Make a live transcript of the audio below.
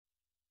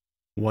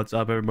What's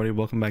up, everybody?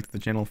 Welcome back to the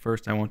channel.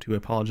 First, I want to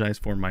apologize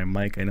for my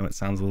mic. I know it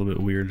sounds a little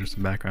bit weird, just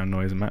some background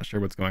noise. I'm not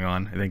sure what's going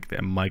on. I think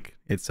the mic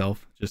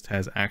itself just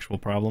has actual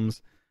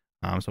problems,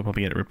 so I'll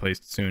probably get it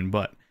replaced soon.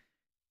 But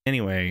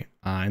anyway,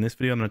 in this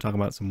video, I'm going to talk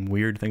about some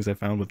weird things I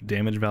found with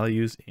damage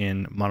values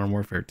in Modern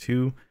Warfare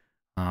 2.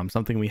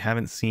 Something we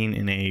haven't seen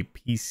in a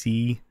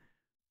PC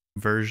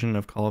version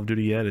of Call of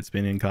Duty yet. It's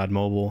been in COD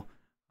Mobile.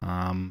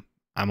 I'm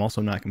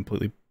also not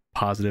completely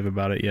positive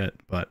about it yet,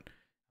 but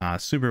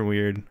super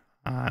weird.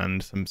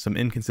 And some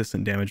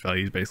inconsistent damage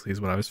values basically is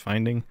what I was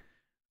finding.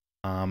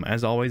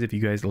 As always, if you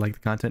guys like the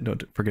content,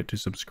 don't forget to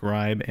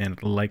subscribe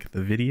and like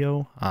the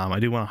video. I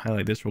do want to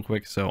highlight this real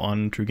quick. So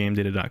on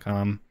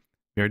truegamedata.com,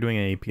 we are doing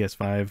a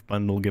PS5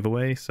 bundle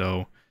giveaway.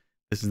 So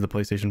this is the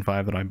PlayStation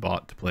 5 that I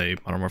bought to play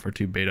Modern Warfare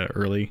 2 beta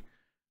early.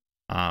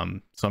 So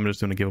I'm just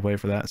doing a giveaway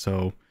for that.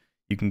 So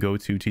you can go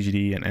to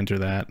TGD and enter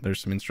that.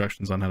 There's some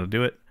instructions on how to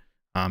do it.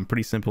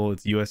 Pretty simple.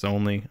 It's US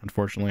only.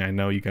 Unfortunately, I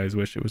know you guys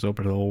wish it was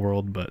open to the whole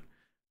world, but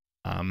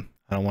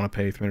I don't want to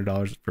pay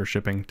 $300 for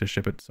shipping to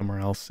ship it somewhere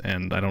else,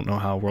 and I don't know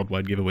how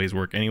worldwide giveaways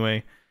work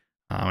anyway.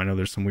 I know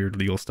there's some weird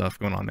legal stuff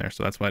going on there,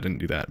 so that's why I didn't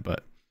do that.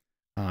 But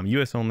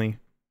US only,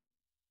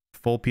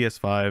 full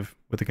PS5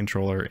 with a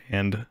controller,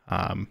 and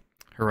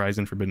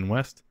Horizon Forbidden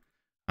West.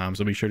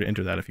 So be sure to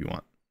enter that if you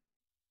want.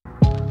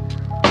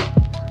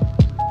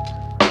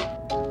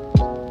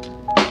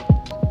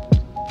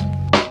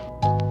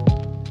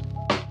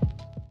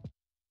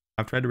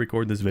 I've tried to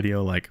record this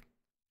video like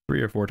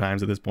 3 or 4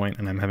 times at this point,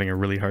 and I'm having a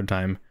really hard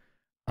time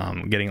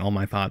getting all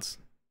my thoughts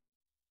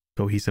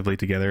cohesively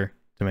together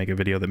to make a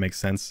video that makes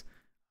sense.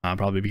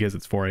 Probably because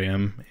it's 4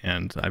 a.m.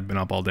 and I've been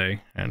up all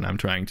day, and I'm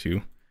trying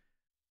to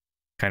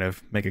kind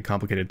of make a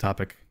complicated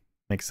topic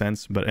make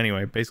sense. But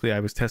anyway, basically I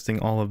was testing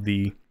all of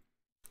the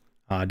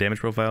damage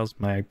profiles.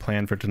 My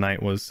plan for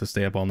tonight was to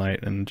stay up all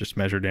night and just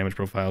measure damage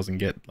profiles and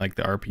get like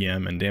the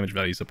RPM and damage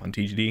values up on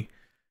TGD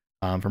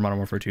for Modern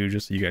Warfare 2,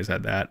 just so you guys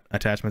had that.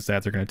 Attachment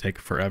stats are going to take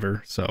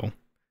forever, so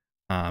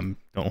don't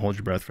hold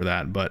your breath for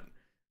that. But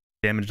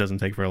damage doesn't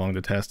take very long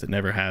to test. It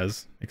never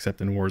has, except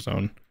in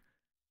Warzone.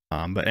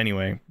 But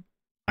anyway,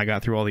 I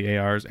got through all the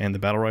ARs and the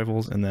battle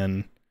rifles, and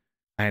then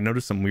I had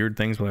noticed some weird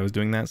things while I was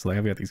doing that. So like,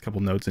 I've got these couple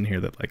notes in here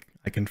that like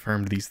I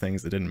confirmed these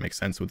things that didn't make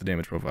sense with the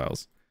damage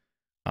profiles.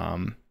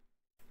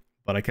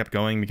 But I kept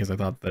going because I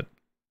thought that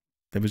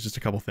there was just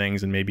a couple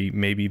things, and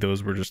maybe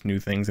those were just new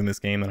things in this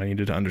game that I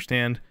needed to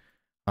understand.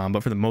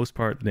 But for the most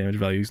part, the damage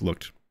values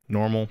looked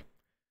normal.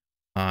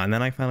 And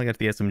then I finally got to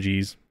the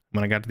SMGs.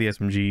 When I got to the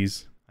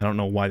SMGs, I don't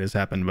know why this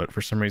happened, but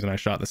for some reason I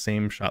shot the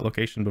same shot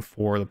location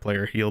before the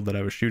player healed that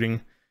I was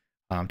shooting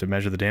to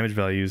measure the damage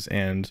values,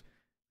 and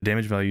the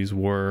damage values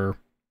were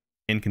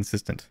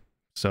inconsistent.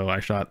 So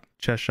I shot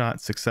chest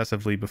shots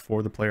successively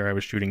before the player I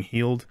was shooting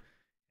healed,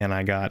 and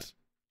I got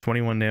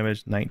 21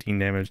 damage, 19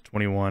 damage,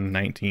 21,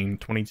 19,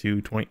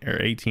 22, 20,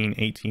 or 18,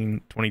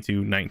 18,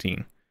 22,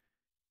 19.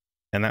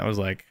 And that was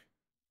like,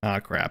 ah,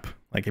 crap.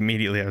 Like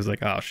immediately I was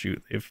like, oh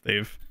shoot, if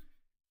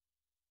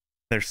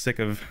they're sick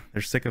of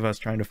us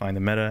trying to find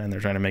the meta, and they're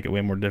trying to make it way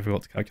more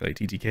difficult to calculate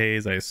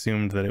TTKs. I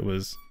assumed that it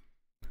was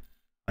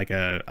like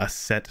a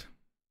set,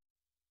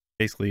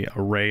 basically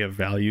array of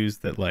values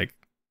that like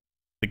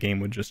the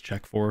game would just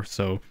check for.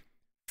 So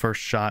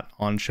first shot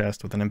on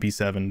chest with an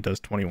MP7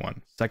 does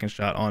 21. Second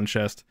shot on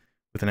chest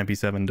with an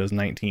MP7 does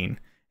 19. And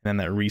then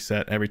that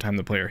reset every time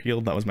the player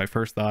healed. That was my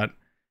first thought.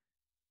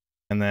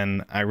 And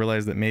then I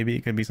realized that maybe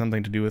it could be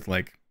something to do with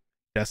like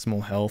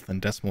decimal health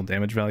and decimal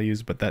damage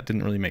values, but that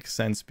didn't really make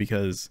sense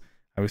because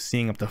I was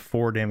seeing up to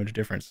 4 damage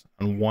difference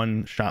on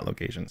one shot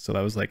location. So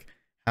that was like,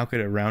 how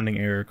could a rounding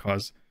error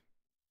cause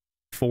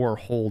 4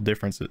 whole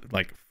differences,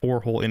 like 4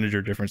 whole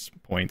integer difference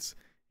points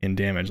in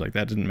damage? Like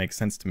that didn't make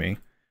sense to me.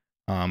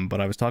 But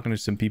I was talking to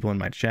some people in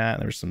my chat.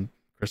 There's some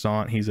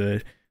Croissant, he's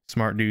a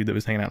smart dude that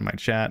was hanging out in my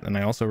chat, and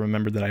I also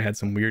remembered that I had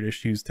some weird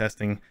issues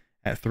testing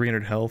at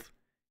 300 health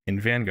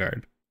in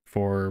Vanguard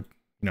for,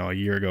 you know, a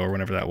year ago or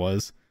whenever that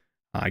was.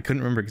 I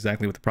couldn't remember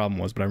exactly what the problem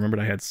was, but I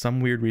remembered I had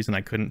some weird reason I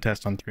couldn't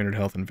test on 300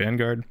 health in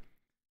Vanguard.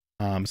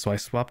 So I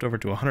swapped over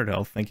to 100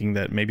 health, thinking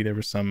that maybe there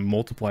was some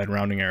multiplied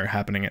rounding error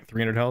happening at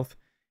 300 health,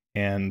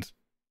 and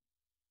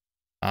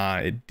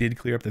it did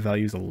clear up the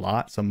values a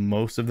lot. So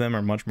most of them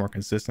are much more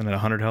consistent at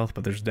 100 health,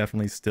 but there's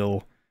definitely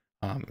still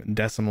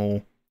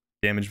decimal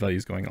damage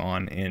values going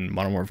on in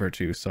Modern Warfare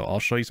 2. So I'll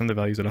show you some of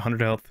the values at 100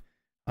 health.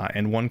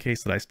 And one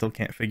case that I still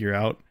can't figure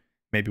out,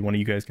 maybe one of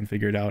you guys can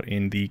figure it out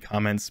in the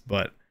comments,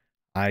 but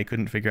I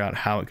couldn't figure out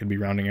how it could be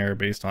rounding error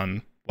based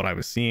on what I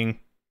was seeing.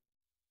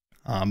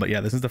 But yeah,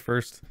 this is the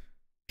first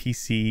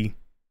PC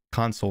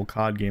console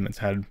COD game that's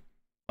had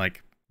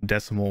like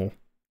decimal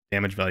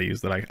damage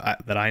values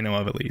that I know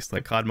of, at least.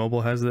 Like COD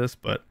Mobile has this,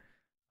 but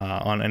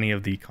on any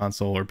of the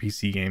console or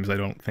PC games, I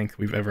don't think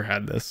we've ever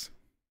had this.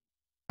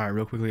 All right,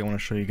 real quickly, I want to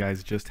show you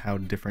guys just how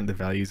different the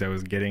values I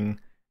was getting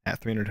at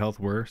 300 health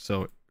were.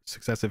 So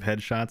successive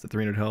headshots at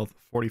 300 health: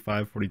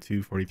 45,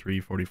 42, 43,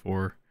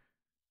 44.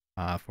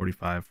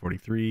 45,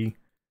 43,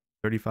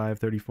 35,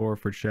 34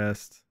 for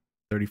chest,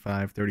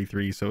 35,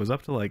 33. So it was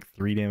up to like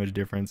 3 damage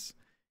difference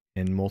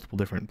in multiple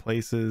different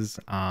places.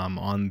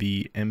 On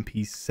the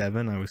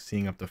MP7, I was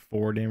seeing up to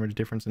 4 damage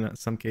difference in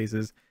some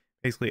cases.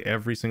 Basically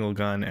every single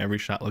gun, every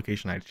shot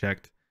location I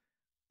checked,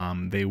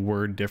 they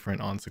were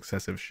different on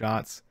successive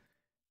shots,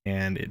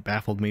 and it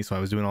baffled me. So I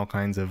was doing all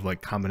kinds of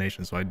like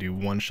combinations. So I'd do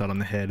one shot on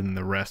the head and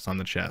the rest on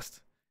the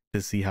chest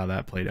to see how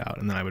that played out,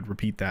 and then I would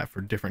repeat that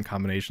for different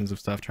combinations of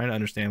stuff, trying to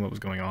understand what was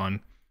going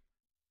on.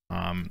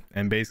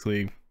 And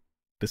basically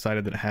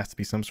decided that it has to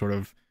be some sort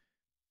of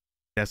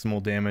decimal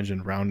damage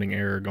and rounding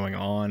error going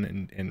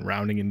on, and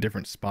rounding in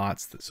different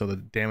spots, so the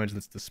damage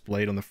that's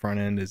displayed on the front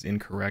end is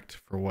incorrect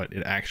for what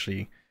it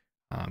actually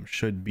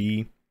should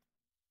be.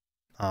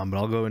 But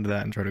I'll go into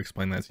that and try to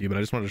explain that to you. But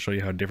I just wanted to show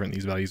you how different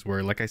these values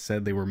were. Like I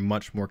said, they were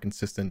much more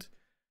consistent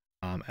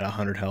at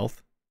 100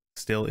 health.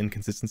 Still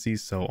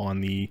inconsistencies. So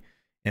on the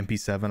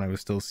MP7, I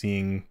was still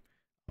seeing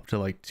up to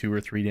like 2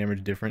 or 3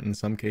 damage different in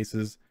some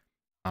cases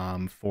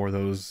for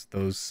those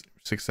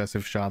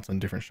successive shots on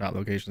different shot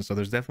locations. So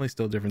there's definitely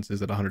still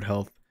differences at 100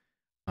 health,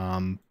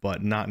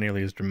 but not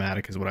nearly as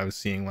dramatic as what I was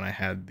seeing when I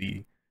had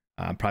the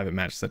private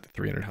match set to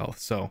 300 health.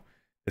 So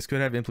this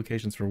could have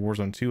implications for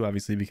Warzone 2,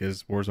 obviously,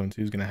 because Warzone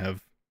 2 is going to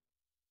have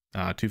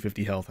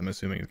 250 health. I'm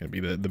assuming it's going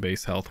to be the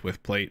base health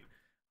with plate.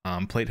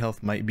 Plate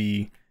health might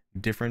be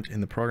different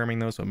in the programming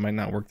though, so it might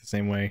not work the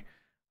same way.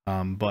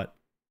 But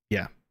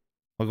yeah,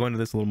 I'll go into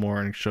this a little more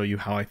and show you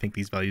how I think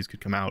these values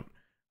could come out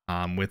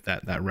with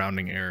that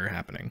rounding error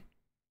happening.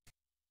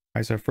 All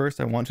right, so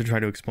first I want to try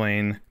to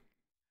explain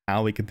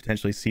how we could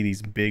potentially see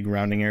these big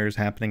rounding errors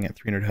happening at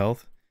 300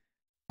 health.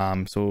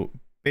 So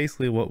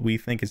basically what we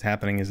think is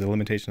happening is a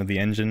limitation of the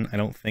engine. I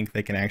don't think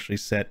they can actually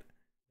set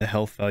the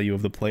health value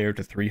of the player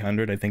to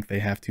 300. I think they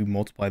have to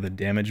multiply the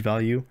damage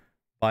value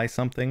by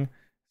something.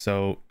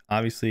 So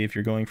obviously if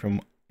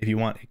you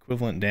want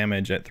equivalent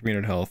damage at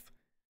 300 health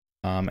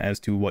as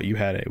to what you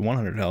had at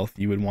 100 health,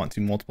 you would want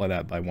to multiply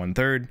that by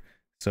 1/3,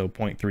 so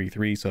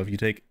 0.33. So if you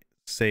take,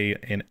 say,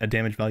 a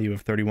damage value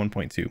of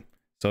 31.2,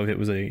 so if it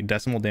was a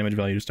decimal damage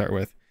value to start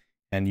with,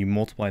 and you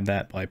multiplied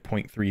that by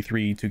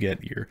 0.33 to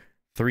get your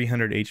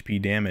 300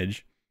 HP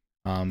damage,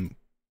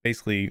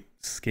 basically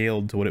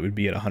scaled to what it would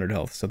be at 100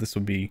 health. So this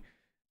would be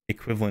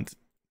equivalent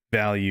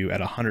value at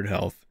 100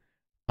 health,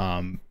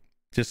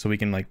 just so we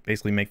can like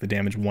basically make the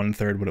damage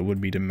 1/3 what it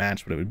would be to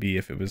match what it would be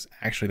if it was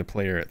actually the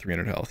player at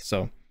 300 health.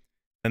 So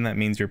then that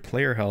means your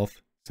player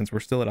health, since we're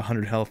still at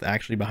 100 health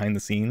actually behind the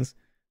scenes,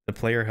 the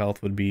player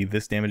health would be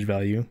this damage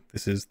value.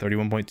 This is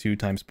 31.2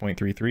 times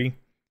 0.33.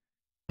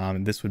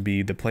 This would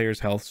be the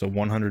player's health, so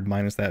 100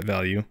 minus that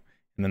value,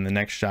 and then the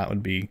next shot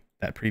would be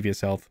that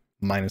previous health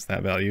minus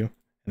that value,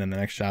 and then the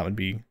next shot would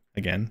be,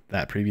 again,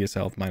 that previous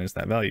health minus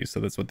that value. So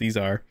that's what these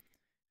are.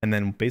 And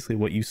then basically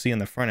what you see on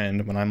the front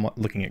end when I'm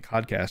looking at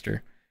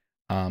Codcaster,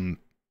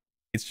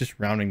 it's just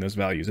rounding those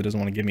values. It doesn't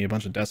want to give me a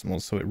bunch of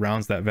decimals, so it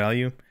rounds that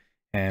value,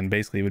 and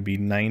basically it would be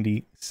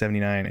 90,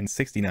 79, and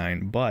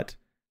 69, but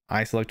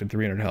I selected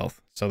 300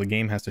 health, so the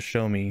game has to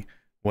show me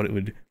what it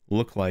would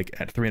look like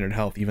at 300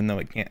 health, even though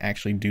it can't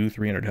actually do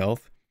 300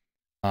 health.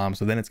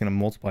 So then it's going to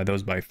multiply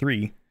those by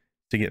 3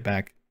 to get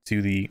back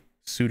to the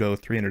pseudo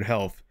 300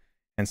 health,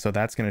 and so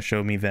that's going to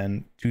show me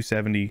then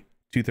 270,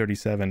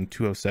 237,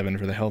 207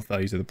 for the health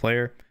values of the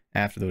player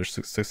after those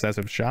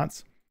successive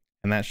shots,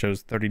 and that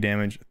shows 30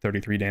 damage,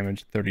 33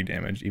 damage, 30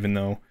 damage, even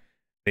though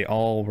they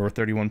all were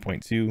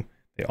 31.2,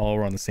 they all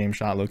were on the same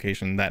shot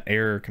location. That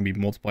error can be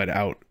multiplied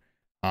out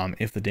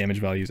if the damage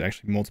value is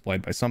actually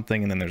multiplied by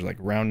something, and then there's like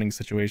rounding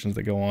situations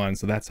that go on.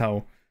 So that's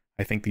how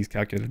I think these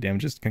calculated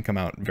damages can come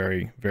out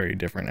very, very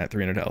different at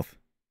 300 health.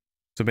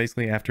 So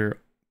basically,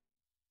 after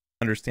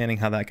understanding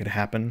how that could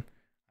happen,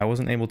 I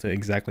wasn't able to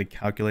exactly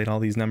calculate all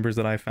these numbers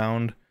that I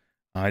found.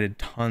 I did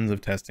tons of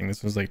testing.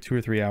 This was like 2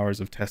 or 3 hours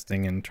of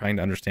testing and trying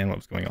to understand what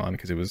was going on,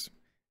 because it was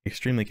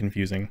extremely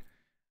confusing.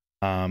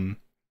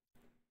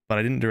 But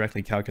I didn't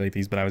directly calculate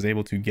these, but I was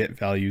able to get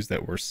values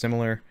that were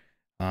similar.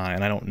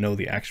 And I don't know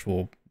the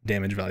actual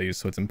damage values,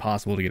 so it's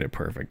impossible to get it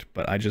perfect.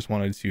 But I just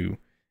wanted to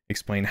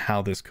explain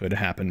how this could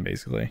happen,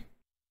 basically.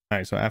 All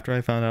right, so after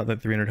I found out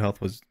that 300 health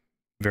was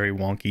very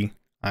wonky,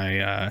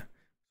 I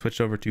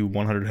switched over to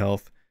 100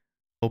 health,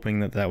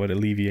 hoping that that would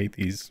alleviate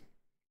these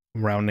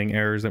rounding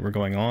errors that were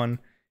going on.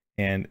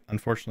 And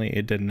unfortunately,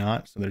 it did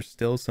not. So there's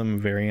still some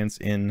variance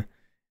in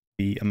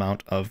the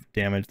amount of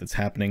damage that's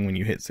happening when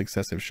you hit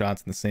successive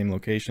shots in the same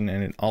location.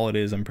 And all it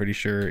is, I'm pretty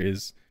sure,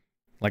 is,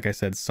 like I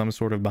said, some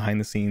sort of behind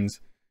the scenes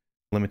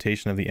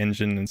limitation of the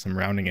engine and some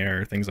rounding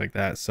error, things like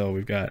that. So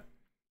we've got,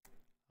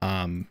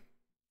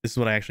 this is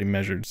what I actually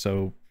measured.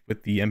 So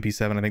with the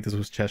MP7, I think this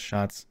was chest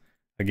shots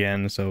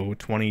again. So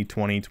 20,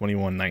 20,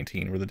 21,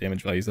 19 were the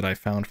damage values that I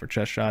found for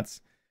chest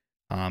shots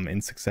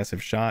in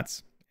successive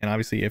shots. And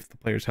obviously if the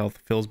player's health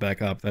fills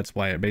back up, that's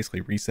why it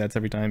basically resets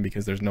every time,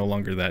 because there's no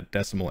longer that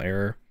decimal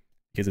error,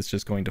 because it's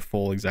just going to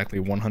full exactly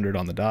 100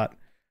 on the dot.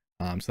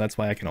 So that's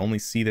why I can only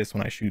see this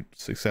when I shoot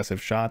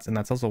successive shots, and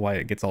that's also why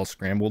it gets all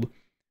scrambled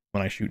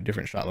when I shoot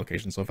different shot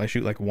locations. So if I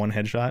shoot like one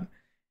headshot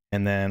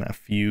and then a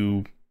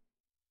few,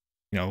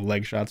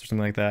 leg shots or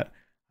something like that,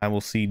 I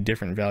will see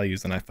different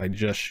values than if I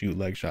just shoot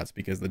leg shots,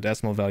 because the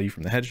decimal value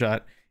from the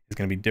headshot is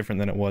going to be different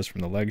than it was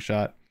from the leg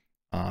shot.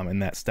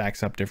 And that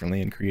stacks up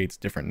differently and creates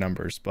different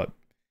numbers. But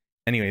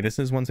anyway, this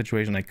is one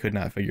situation I could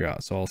not figure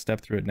out. So I'll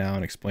step through it now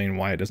and explain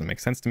why it doesn't make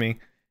sense to me.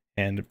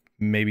 And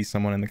maybe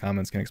someone in the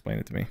comments can explain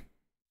it to me.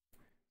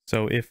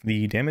 So if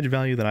the damage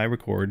value that I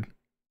record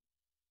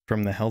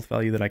from the health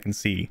value that I can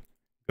see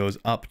goes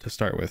up to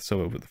start with,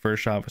 so the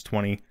first shot was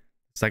 20, the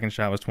second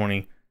shot was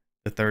 20,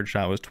 the third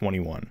shot was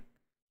 21.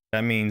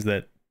 That means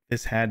that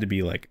this had to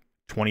be like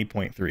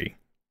 20.3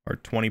 or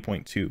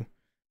 20.2.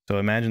 So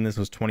imagine this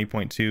was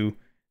 20.2,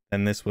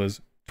 then this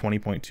was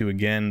 20.2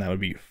 again, that would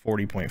be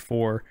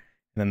 40.4, and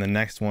then the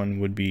next one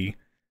would be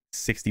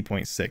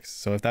 60.6.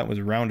 So if that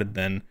was rounded,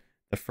 then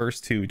the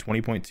first two,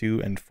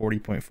 20.2 and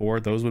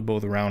 40.4, those would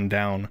both round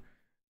down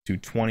to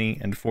 20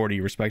 and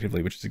 40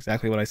 respectively, which is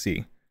exactly what I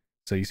see.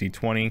 So you see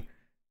 20,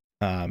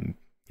 you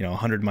know,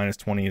 100 minus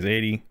 20 is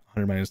 80,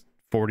 100 minus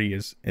 40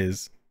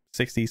 is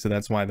 60, so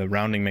that's why the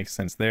rounding makes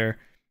sense there.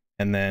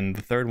 And then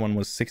the third one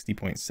was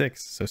 60.6,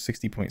 so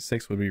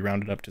 60.6 would be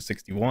rounded up to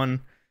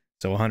 61,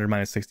 so 100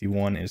 minus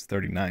 61 is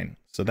 39.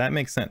 So that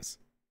makes sense,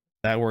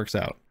 that works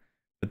out.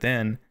 But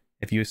then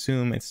if you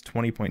assume it's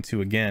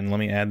 20.2 again, let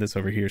me add this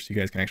over here so you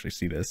guys can actually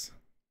see this.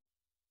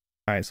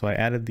 All right, so I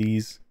added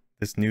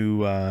this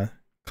new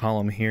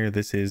column here.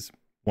 This is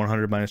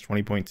 100 minus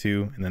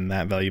 20.2, and then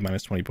that value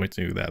minus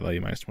 20.2, that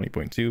value minus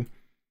 20.2,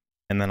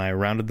 and then I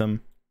rounded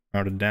them,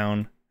 rounded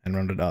down, and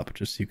rounded up,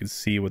 just so you could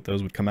see what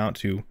those would come out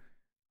to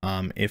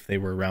if they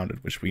were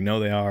rounded, which we know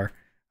they are,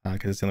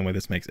 because it's the only way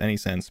this makes any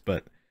sense.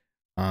 But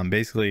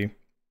basically,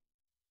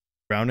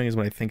 rounding is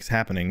what I think is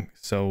happening.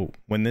 So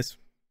when this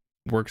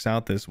works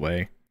out this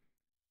way,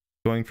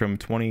 going from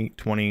 20,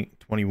 20,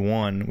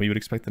 21, we would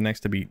expect the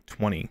next to be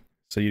 20.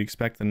 So you'd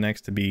expect the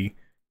next to be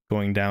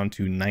going down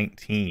to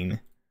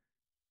 19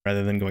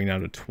 rather than going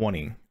down to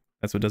 20.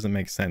 That's what doesn't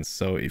make sense.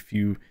 So if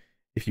you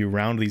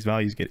round these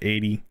values, get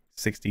 80,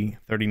 60,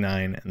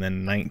 39, and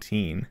then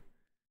 19,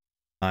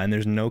 and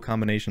there's no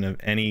combination of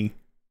any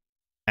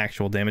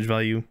actual damage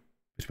value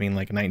between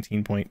like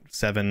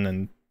 19.7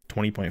 and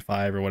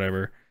 20.5 or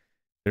whatever.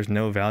 There's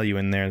no value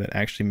in there that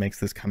actually makes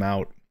this come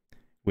out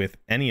with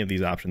any of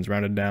these options,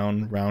 rounded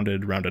down,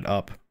 rounded, rounded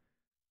up.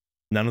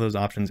 None of those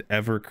options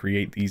ever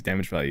create these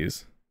damage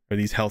values or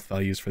these health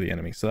values for the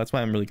enemy. So that's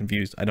why I'm really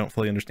confused. I don't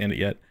fully understand it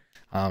yet.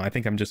 I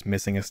think I'm just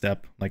missing a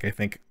step. Like, I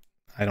think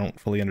I don't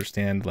fully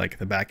understand like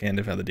the back end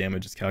of how the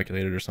damage is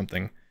calculated or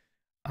something.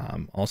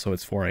 Also,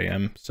 it's 4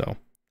 a.m. so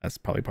that's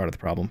probably part of the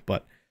problem.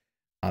 But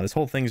this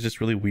whole thing is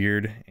just really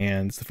weird,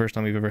 and it's the first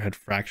time we've ever had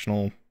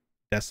fractional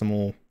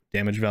decimal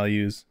damage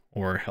values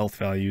or health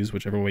values,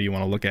 whichever way you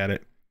want to look at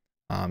it.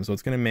 So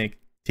it's going to make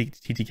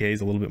TTKs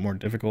a little bit more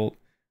difficult,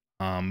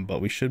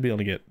 but we should be able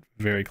to get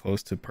very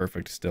close to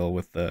perfect still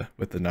with the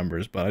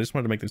numbers. But I just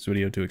wanted to make this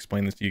video to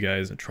explain this to you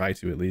guys, and try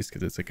to at least,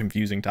 because it's a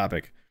confusing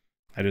topic.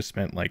 I just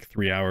spent like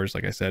 3 hours,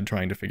 like I said,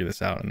 trying to figure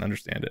this out and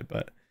understand it.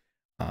 But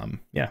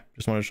yeah,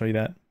 just wanted to show you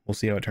that. We'll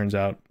see how it turns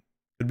out.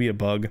 Could be a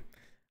bug.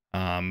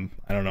 I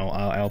don't know.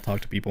 I'll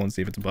talk to people and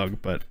see if it's a bug,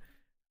 but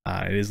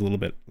it is a little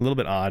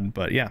bit odd.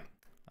 But yeah,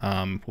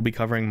 we'll be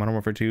covering Modern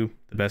Warfare 2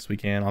 the best we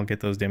can. I'll get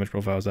those damage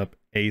profiles up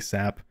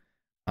ASAP.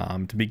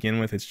 To begin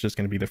with, it's just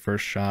going to be the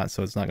first shot,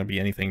 so it's not going to be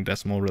anything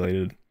decimal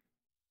related.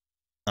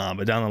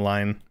 But down the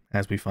line,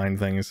 as we find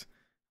things,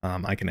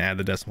 I can add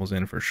the decimals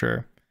in for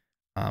sure.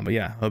 But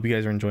yeah, hope you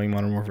guys are enjoying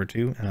Modern Warfare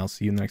 2, and I'll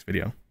see you in the next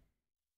video.